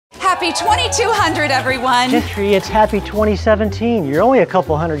Happy 2200, everyone. Gentry, it's happy 2017. You're only a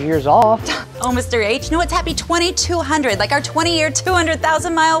couple hundred years off. Oh, Mr. H, no, it's happy 2200, like our 20-year,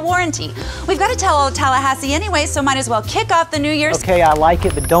 200,000-mile warranty. We've got to tell old Tallahassee anyway, so might as well kick off the New Year's. Okay, I like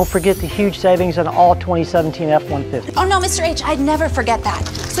it, but don't forget the huge savings on all 2017 F-150. Oh, no, Mr. H, I'd never forget that.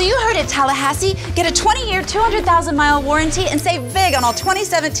 So you heard it, Tallahassee. Get a 20-year, 200,000-mile warranty and save big on all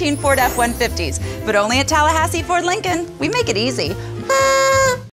 2017 Ford F-150s. But only at Tallahassee Ford Lincoln. We make it easy.